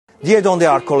Dear Dondè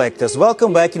art collectors,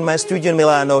 welcome back in my studio in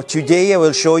Milano. Today I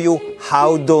will show you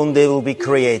how Dondè will be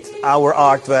created. Our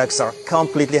artworks are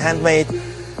completely handmade.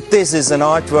 This is an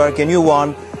artwork, a new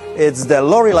one. It's the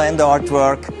Loriland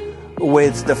artwork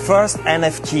with the first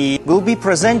NFT. Will be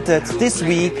presented this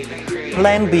week,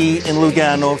 Plan B in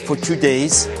Lugano for 2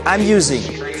 days. I'm using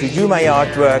to do my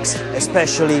artworks,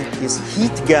 especially this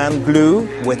heat gun glue.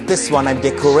 With this one I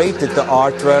decorated the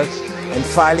artwork. And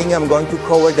filing, I'm going to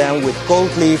cover them with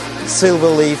gold leaf, silver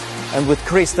leaf, and with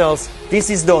crystals. This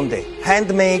is Dondè,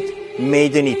 handmade,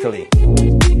 made in Italy.